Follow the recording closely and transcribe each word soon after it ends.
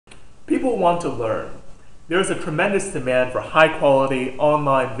People want to learn. There is a tremendous demand for high-quality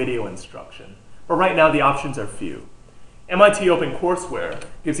online video instruction, but right now the options are few. MIT OpenCourseWare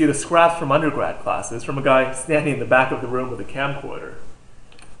gives you the scraps from undergrad classes from a guy standing in the back of the room with a camcorder.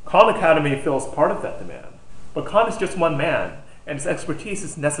 Khan Academy fills part of that demand, but Khan is just one man, and his expertise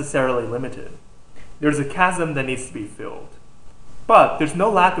is necessarily limited. There's a chasm that needs to be filled. But there's no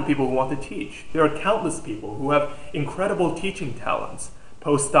lack of people who want to teach. There are countless people who have incredible teaching talents,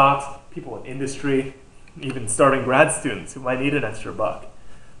 postdocs, people in industry, even starting grad students who might need an extra buck.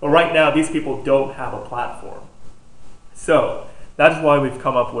 But right now, these people don't have a platform. So that is why we've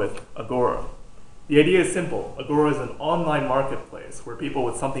come up with Agora. The idea is simple. Agora is an online marketplace where people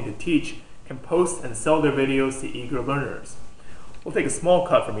with something to teach can post and sell their videos to eager learners. We'll take a small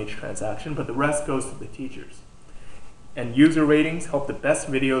cut from each transaction, but the rest goes to the teachers. And user ratings help the best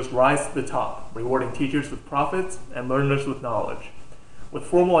videos rise to the top, rewarding teachers with profits and learners with knowledge. With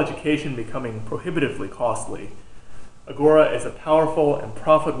formal education becoming prohibitively costly, Agora is a powerful and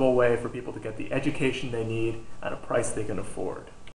profitable way for people to get the education they need at a price they can afford.